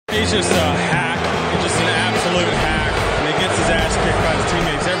He's just a hack. He's just an absolute hack. And he gets his ass kicked by his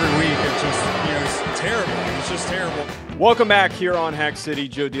teammates every week. It's just, it's terrible. It's just terrible. Welcome back here on Hack City.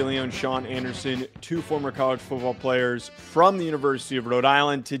 DeLeone and Sean Anderson, two former college football players from the University of Rhode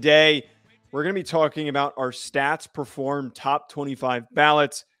Island. Today, we're going to be talking about our Stats Perform Top 25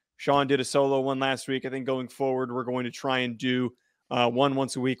 ballots. Sean did a solo one last week. I think going forward, we're going to try and do one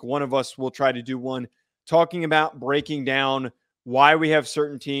once a week. One of us will try to do one talking about breaking down why we have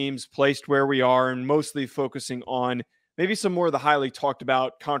certain teams placed where we are, and mostly focusing on maybe some more of the highly talked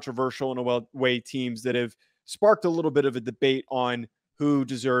about, controversial in a way teams that have sparked a little bit of a debate on who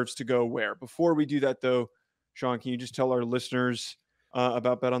deserves to go where. Before we do that, though, Sean, can you just tell our listeners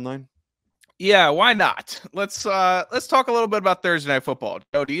about BetOnline? Yeah, why not? Let's talk a little bit about Thursday Night Football.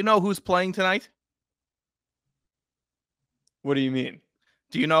 Joe, do you know who's playing tonight? What do you mean?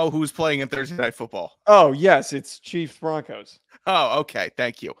 Do you know who's playing in Thursday Night Football? Oh, yes, it's Chiefs Broncos. Oh, okay.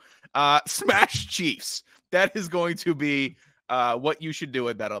 Thank you. Smash Chiefs. That is going to be what you should do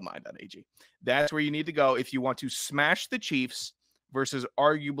at betonline.ag. That's where you need to go if you want to smash the Chiefs versus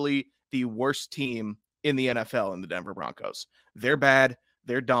arguably the worst team in the NFL in the Denver Broncos. They're bad.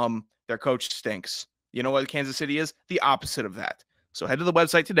 They're dumb. Their coach stinks. You know what Kansas City is? The opposite of that. So head to the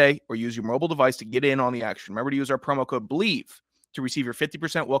website today or use your mobile device to get in on the action. Remember to use our promo code BELIEVE to receive your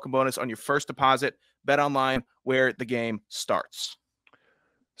 50% welcome bonus on your first deposit. Bet online, where the game starts.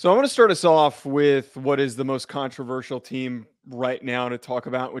 So I'm going to start us off with what is the most controversial team right now to talk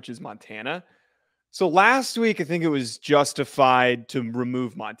about, which is Montana. So last week, I think it was justified to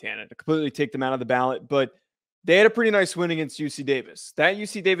remove Montana, to completely take them out of the ballot, but they had a pretty nice win against UC Davis. That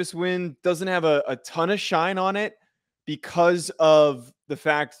UC Davis win doesn't have a ton of shine on it because of the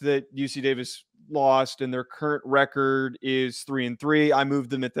fact that UC Davis lost and their current record is 3-3. I moved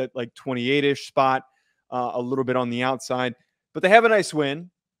them at that like 28-ish spot, a little bit on the outside, but they have a nice win.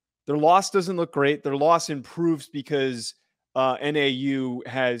 Their loss doesn't look great. Their loss improves because NAU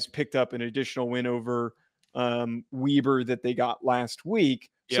has picked up an additional win over Weber that they got last week.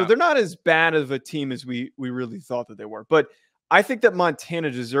 Yeah. So they're not as bad of a team as we really thought that they were. But I think that Montana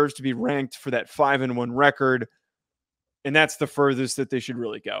deserves to be ranked for that 5-1 record. And that's the furthest that they should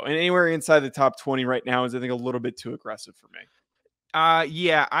really go. And anywhere inside the top 20 right now is, I think, a little bit too aggressive for me.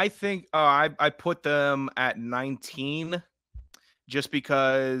 Yeah, I think I put them at 19 just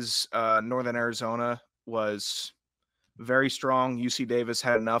because Northern Arizona was very strong. UC Davis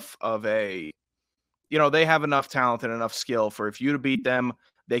had enough of they have enough talent and enough skill for if you to beat them,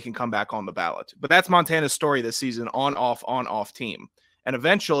 they can come back on the ballot. But that's Montana's story this season, on-off team. And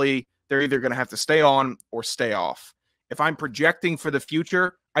eventually, they're either going to have to stay on or stay off. If I'm projecting for the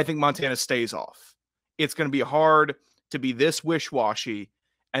future, I think Montana stays off. It's going to be hard to be this wish-washy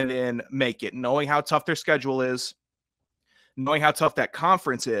and then make it. Knowing how tough their schedule is, knowing how tough that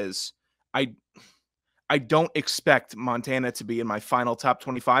conference is, I don't expect Montana to be in my final top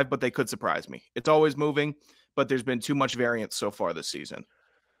 25, but they could surprise me. It's always moving, but there's been too much variance so far this season.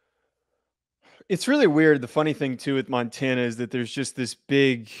 It's really weird. The funny thing, too, with Montana is that there's just this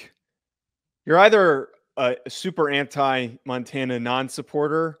big – you're either a super anti-Montana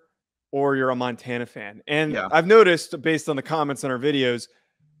non-supporter or you're a Montana fan. And yeah. I've noticed, based on the comments on our videos,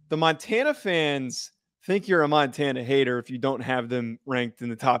 the Montana fans think you're a Montana hater if you don't have them ranked in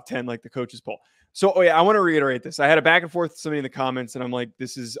the top 10 like the coaches poll. So, I want to reiterate this. I had a back and forth with somebody in the comments, and I'm like,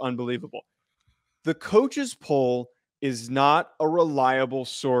 this is unbelievable. The coaches poll is not a reliable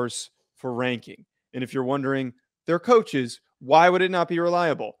source for ranking. And if you're wondering, they're coaches, why would it not be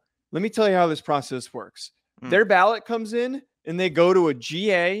reliable? Let me tell you how this process works. Their ballot comes in, and they go to a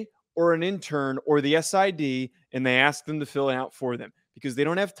GA or an intern or the SID, and they ask them to fill it out for them because they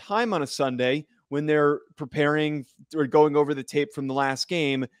don't have time on a Sunday when they're preparing or going over the tape from the last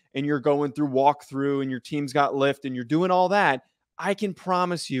game and you're going through walkthrough and your team's got lift and you're doing all that. I can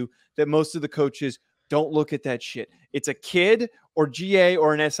promise you that most of the coaches don't look at that shit. It's a kid or GA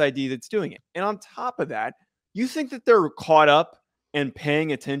or an SID that's doing it. And on top of that, you think that they're caught up and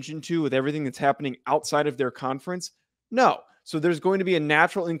paying attention to with everything that's happening outside of their conference? No. So there's going to be a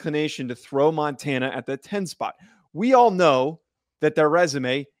natural inclination to throw Montana at the 10 spot. We all know that their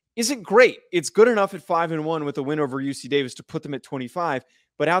resume isn't great. It's good enough at 5-1 with a win over UC Davis to put them at 25.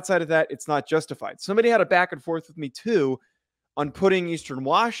 But outside of that, it's not justified. Somebody had a back and forth with me too on putting Eastern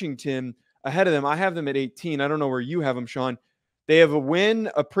Washington ahead of them. I have them at 18. I don't know where you have them, Sean. They have a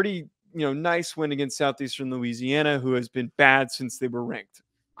win, a pretty nice win against Southeastern Louisiana, who has been bad since they were ranked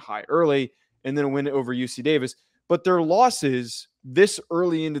high early, and then a win over UC Davis. But their losses this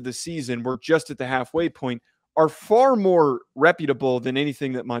early into the season, we're just at the halfway point, are far more reputable than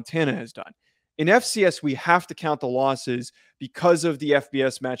anything that Montana has done. In FCS, we have to count the losses because of the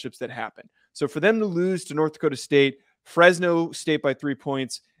FBS matchups that happen. So for them to lose to North Dakota State, Fresno State by 3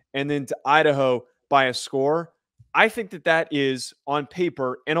 points, and then to Idaho by a score, I think that that is on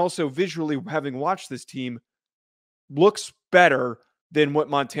paper and also visually, having watched this team, looks better than what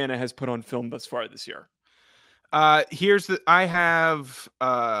Montana has put on film thus far this year. I have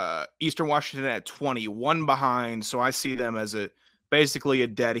Eastern Washington at 20, one behind, so I see them as basically a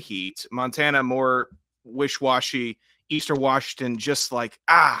dead heat. Montana more wish-washy. Eastern Washington just like,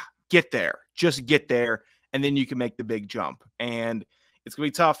 get there. Just get there, and then you can make the big jump. And it's going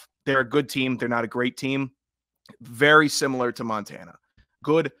to be tough. They're a good team. They're not a great team. Very similar to Montana.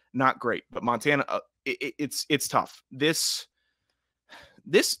 Good, not great. But Montana, it's tough. This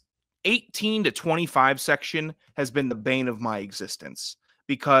 18 to 25 section has been the bane of my existence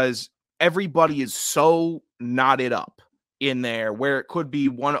because everybody is so knotted up in there where it could be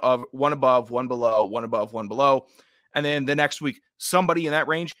one above, one below, one above, one below. And then the next week, somebody in that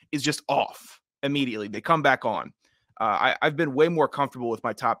range is just off immediately. They come back on. I've been way more comfortable with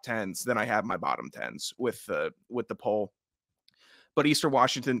my top 10s than I have my bottom 10s with the poll. But Eastern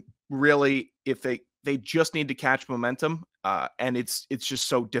Washington, really, if they just need to catch momentum, and it's just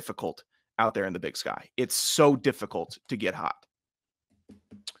so difficult out there in the Big Sky. It's so difficult to get hot.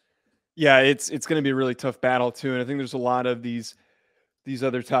 Yeah, it's going to be a really tough battle too, and I think there's a lot of these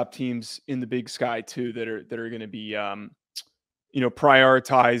other top teams in the Big Sky too that are going to be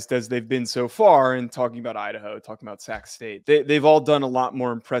prioritized as they've been so far. And talking about Idaho, talking about Sac State, they've all done a lot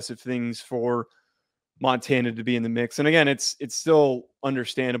more impressive things for Montana to be in the mix. And again, it's still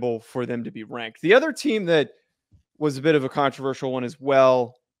understandable for them to be ranked. The other team that was a bit of a controversial one as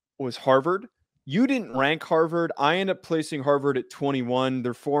well was Harvard. You didn't rank Harvard. I end up placing Harvard at 21.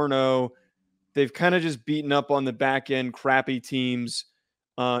 They're 4-0. They've kind of just beaten up on the back end crappy teams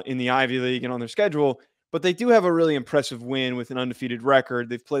in the Ivy League and on their schedule, but they do have a really impressive win with an undefeated record.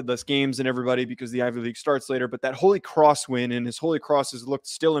 They've played less games than everybody because the Ivy League starts later, but that Holy Cross win, and his Holy Cross has looked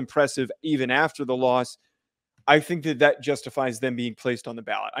still impressive even after the loss. I think that justifies them being placed on the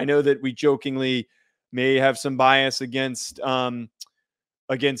ballot. I know that we jokingly may have some bias against the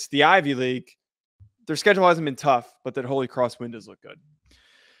Ivy League. Their schedule hasn't been tough, but that Holy Cross win does look good.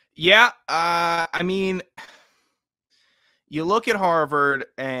 Yeah, I mean, you look at Harvard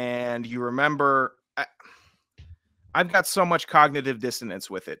and you remember I've got so much cognitive dissonance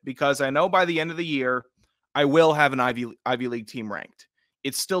with it because I know by the end of the year, I will have an Ivy League team ranked.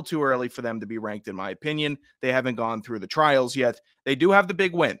 It's still too early for them to be ranked, in my opinion. They haven't gone through the trials yet. They do have the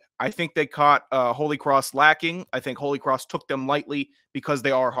big win. I think they caught Holy Cross lacking. I think Holy Cross took them lightly because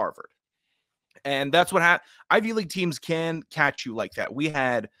they are Harvard. And that's what happened. Ivy League teams can catch you like that. We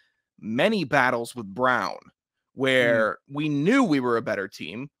had many battles with Brown where we knew we were a better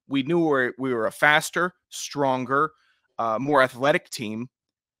team. We knew we were a faster, stronger, more athletic team.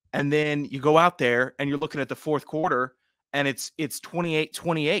 And then you go out there and you're looking at the fourth quarter and it's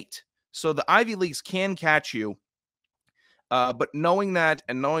 28-28. So the Ivy Leagues can catch you. But knowing that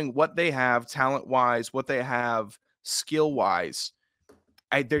and knowing what they have talent-wise, what they have skill-wise,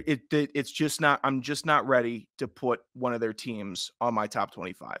 it's just not. I'm just not ready to put one of their teams on my top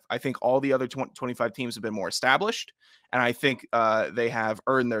 25. I think all the other 25 teams have been more established, and I think they have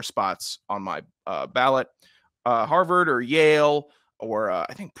earned their spots on my ballot. Harvard or Yale or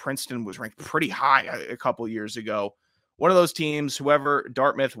I think Princeton was ranked pretty high a couple years ago. One of those teams, whoever,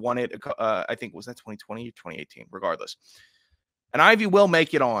 Dartmouth won it. I think was that 2020 or 2018. Regardless, and Ivy will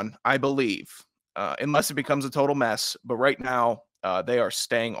make it on, I believe, unless it becomes a total mess. But right now, they are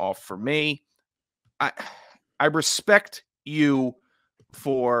staying off for me. I respect you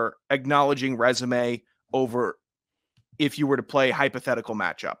for acknowledging resume over if you were to play hypothetical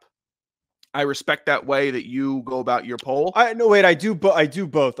matchup. I respect that way that you go about your poll. I do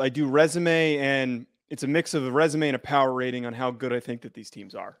both. I do resume, and it's a mix of a resume and a power rating on how good I think that these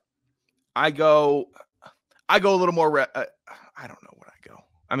teams are. I go a little more. I don't know what I go.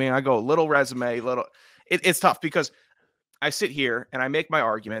 I mean, I go a little resume, little. It's tough because I sit here and I make my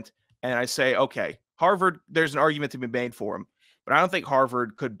argument and I say, okay, Harvard, there's an argument to be made for him, but I don't think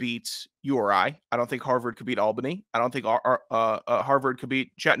Harvard could beat URI. I don't think Harvard could beat Albany. I don't think Harvard could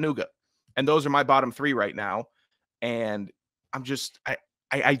beat Chattanooga. And those are my bottom three right now. And I just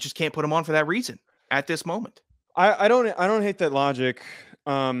can't put them on for that reason at this moment. I don't hate that logic.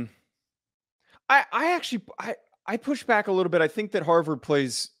 I push back a little bit. I think that Harvard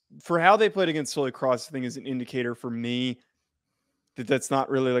plays, for how they played against Holy Cross, I think is an indicator for me that's not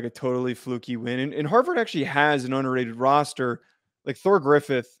really like a totally fluky win. And Harvard actually has an underrated roster. Like Thor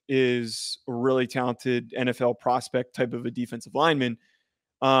Griffith is a really talented NFL prospect type of a defensive lineman.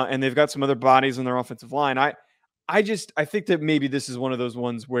 and they've got some other bodies on their offensive line. I think that maybe this is one of those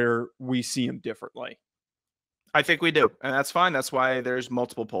ones where we see them differently. I think we do, and that's fine. That's why there's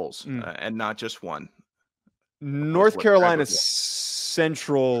multiple polls and not just one. North Carolina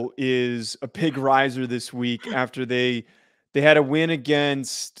Central is a big riser this week after they had a win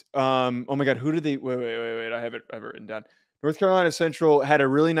against oh my god, who did they wait, I have it written down. North Carolina Central had a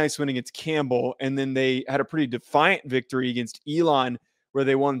really nice win against Campbell, and then they had a pretty defiant victory against Elon where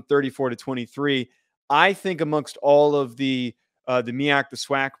they won 34-23. I think amongst all of the MEAC, the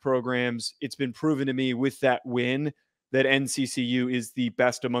SWAC programs, it's been proven to me with that win that NCCU is the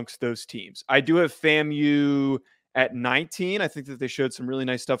best amongst those teams. I do have FAMU at 19. I think that they showed some really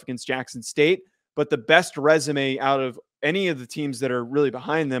nice stuff against Jackson State, but the best resume out of any of the teams that are really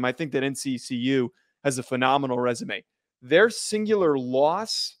behind them, I think that NCCU has a phenomenal resume. Their singular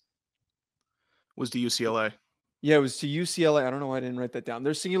loss was to UCLA. Yeah, it was to UCLA. I don't know why I didn't write that down.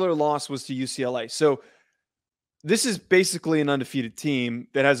 Their singular loss was to UCLA. So this is basically an undefeated team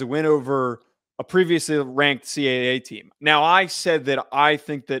that has a win over a previously ranked CAA team. Now, I said that I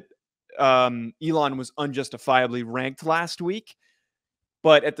think that Elon was unjustifiably ranked last week,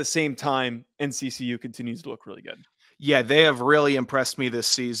 but at the same time, NCCU continues to look really good. Yeah, they have really impressed me this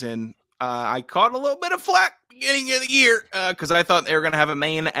season. I caught a little bit of flack beginning of the year because I thought they were going to have a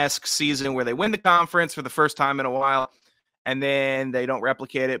Maine-esque season where they win the conference for the first time in a while, and then they don't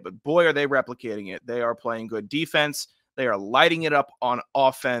replicate it. But boy, are they replicating it. They are playing good defense. They are lighting it up on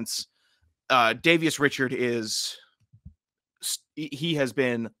offense. Davius Richard he has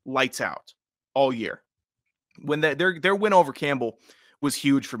been lights out all year. When their win over Campbell was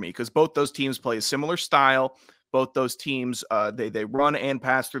huge for me because both those teams play a similar style. Both those teams, they run and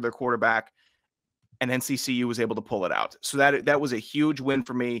pass through their quarterback, and NCCU was able to pull it out. So that was a huge win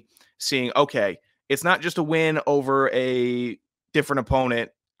for me, seeing, okay, it's not just a win over a different opponent,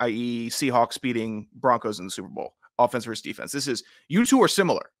 i.e. Seahawks beating Broncos in the Super Bowl, offense versus defense. This is, you two are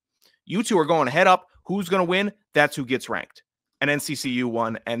similar. You two are going head up. Who's going to win? That's who gets ranked. And NCCU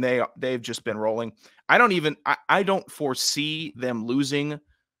won, and they've just been rolling. I don't foresee them losing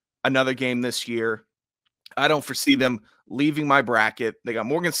another game this year. I don't foresee them leaving my bracket. They got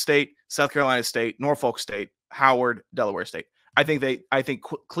Morgan State, South Carolina State, Norfolk State, Howard, Delaware State. I think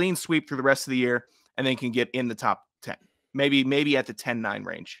clean sweep through the rest of the year, and then can get in the top 10, maybe at the 10-9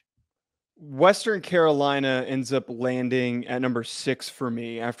 range. Western Carolina ends up landing at number 6 for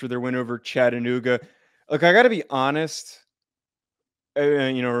me after their win over Chattanooga. Look, I got to be honest.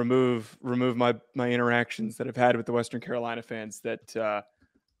 Remove my interactions that I've had with the Western Carolina fans that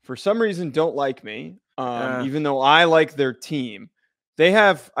for some reason don't like me. Even though I like their team, they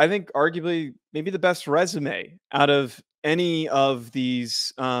have, I think, arguably maybe the best resume out of any of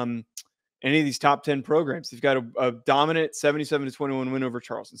these top 10 programs. They've got a dominant 77-21 win over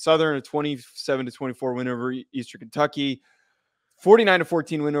Charleston Southern, a 27-24 win over Eastern Kentucky,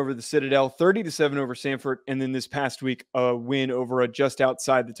 49-14 win over the Citadel, 30-7 over Sanford, and then this past week a win over a just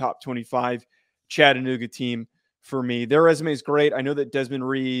outside the top 25 Chattanooga team. For me, their resume is great. I know that Desmond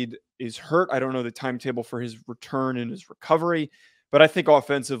Reed is hurt. I don't know the timetable for his return and his recovery, but I think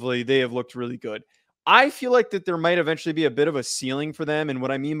offensively they have looked really good. I feel like that there might eventually be a bit of a ceiling for them. And what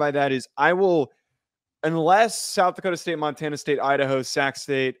I mean by that is unless South Dakota State, Montana State, Idaho, Sac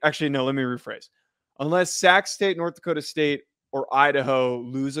State, actually, no, let me rephrase. Unless Sac State, North Dakota State, or Idaho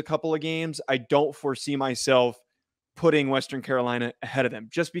lose a couple of games, I don't foresee myself putting Western Carolina ahead of them,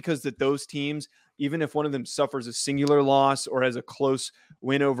 just because that those teams, even if one of them suffers a singular loss or has a close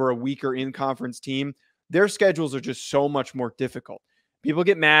win over a weaker in-conference team, their schedules are just so much more difficult. People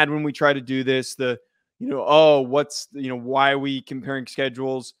get mad when we try to do this. Why are we comparing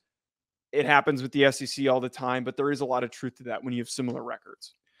schedules? It happens with the SEC all the time, but there is a lot of truth to that when you have similar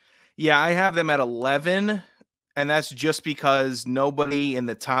records. Yeah, I have them at 11, and that's just because nobody in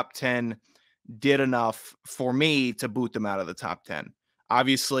the top 10 did enough for me to boot them out of the top 10.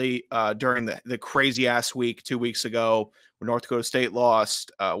 Obviously, during the crazy ass week 2 weeks ago, where North Dakota State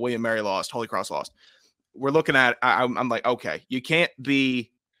lost, William Mary lost, Holy Cross lost. We're looking at, I'm like, okay,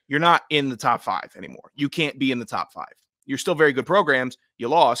 you're not in the top 5 anymore. You can't be in the top 5. You're still very good programs. You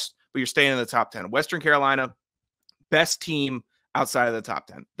lost, but you're staying in the top 10. Western Carolina, best team outside of the top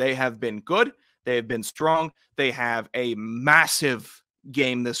 10. They have been good. They have been strong. They have a massive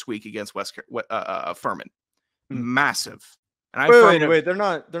game this week against Furman. Massive. And wait, they're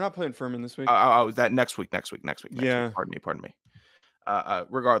not playing Furman this week. That next week. Yeah. Week. Pardon me.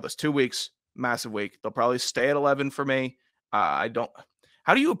 Regardless, 2 weeks, massive week. They'll probably stay at 11 for me. I don't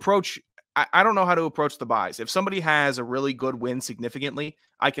know how to approach the buys. If somebody has a really good win significantly,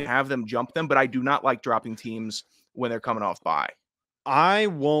 I can have them jump them, but I do not like dropping teams when they're coming off bye. I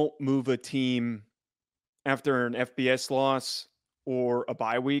won't move a team after an FBS loss or a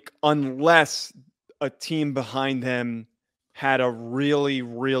bye week unless a team behind them had a really,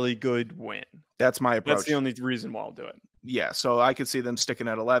 really good win. That's my That's approach. the only reason why I'll do it. Yeah, so I could see them sticking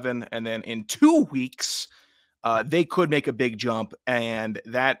at 11, and then in 2 weeks, they could make a big jump, and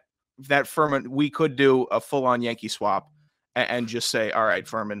that Furman, we could do a full-on Yankee swap and just say, all right,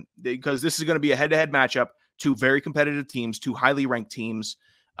 Furman, because this is going to be a head-to-head matchup, two very competitive teams, two highly ranked teams.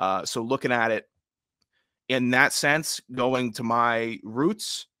 So looking at it in that sense, going to my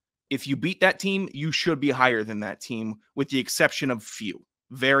roots, if you beat that team, you should be higher than that team, with the exception of few,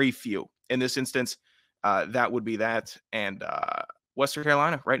 very few. In this instance, that would be that. And Western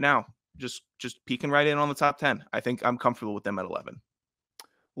Carolina right now, just peeking right in on the top 10. I think I'm comfortable with them at 11.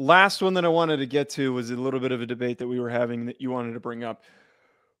 Last one that I wanted to get to was a little bit of a debate that we were having that you wanted to bring up,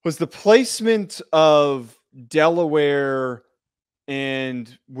 was the placement of Delaware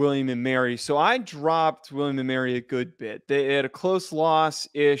and William and Mary. So I dropped William and Mary a good bit. They had a close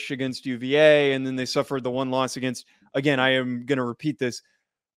loss-ish against UVA, and then they suffered the one loss against, again, I am going to repeat this,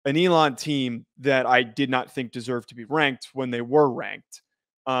 an Elon team that I did not think deserved to be ranked when they were ranked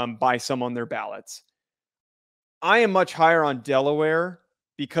by some on their ballots. I am much higher on Delaware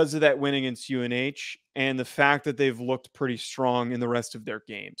because of that win against UNH and the fact that they've looked pretty strong in the rest of their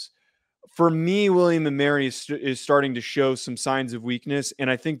games. For me, William and Mary is starting to show some signs of weakness, and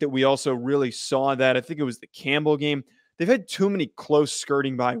I think that we also really saw that. I think it was the Campbell game. They've had too many close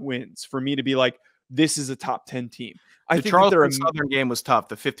skirting by wins for me to be like, this is a top 10 team. I The think Charleston Southern game was tough,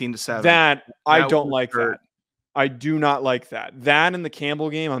 the 15-7. that I don't was like hurt. that. I do not like that. That and the Campbell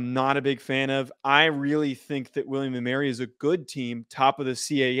game, I'm not a big fan of. I really think that William and Mary is a good team, top of the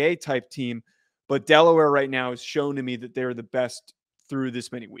CAA type team, but Delaware right now has shown to me that they're the best through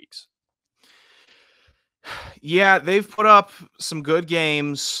this many weeks. Yeah, they've put up some good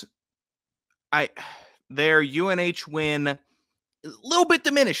games. Their UNH win a little bit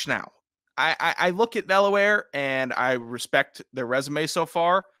diminished now. I look at Delaware and I respect their resume so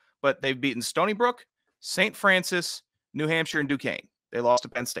far, but they've beaten Stony Brook, St. Francis, New Hampshire, and Duquesne. They lost to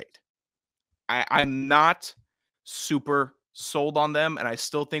Penn State. I'm not super sold on them, and I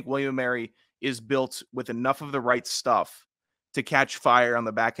still think William & Mary is built with enough of the right stuff to catch fire on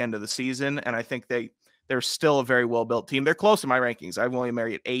the back end of the season, and I think they're still a very well-built team. They're close in my rankings. I have William &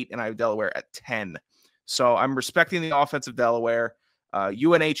 Mary at 8, and I have Delaware at 10. So I'm respecting the offense of Delaware.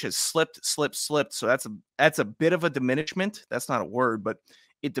 UNH has slipped. So that's a bit of a diminishment. That's not a word, but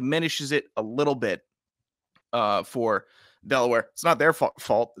it diminishes it a little bit for Delaware. It's not their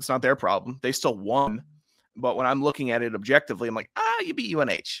fault. It's not their problem. They still won. But when I'm looking at it objectively, I'm like, you beat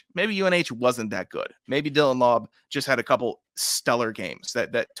UNH. Maybe UNH wasn't that good. Maybe Dylan Lobb just had a couple stellar games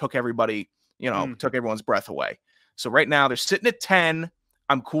that took everybody, took everyone's breath away. So right now they're sitting at 10.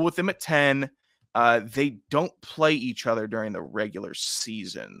 I'm cool with them at 10. They don't play each other during the regular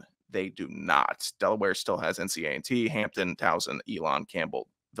season. They do not. Delaware still has NC-A&T, Hampton, Towson, Elon, Campbell,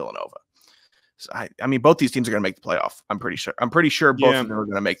 Villanova. So I mean, both these teams are going to make the playoff. I'm pretty sure both of them are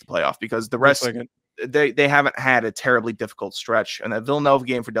going to make the playoff because the rest, they haven't had a terribly difficult stretch. And that Villanova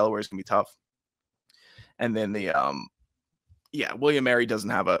game for Delaware is going to be tough. And then the William & Mary doesn't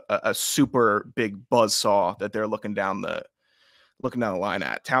have a super big buzzsaw that they're looking down the line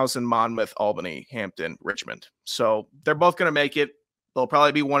at. Towson, Monmouth, Albany, Hampton, Richmond. So they're both going to make it. They'll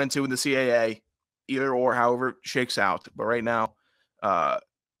probably be 1 and 2 in the CAA, either or, however it shakes out. But right now,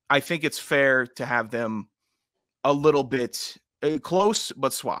 I think it's fair to have them a little bit close,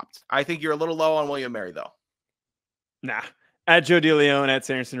 but swapped. I think you're a little low on William & Mary, though. Nah. At Joe DeLeone, at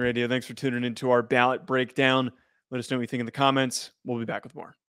Sanderson Radio. Thanks for tuning into our ballot breakdown. Let us know what you think in the comments. We'll be back with more.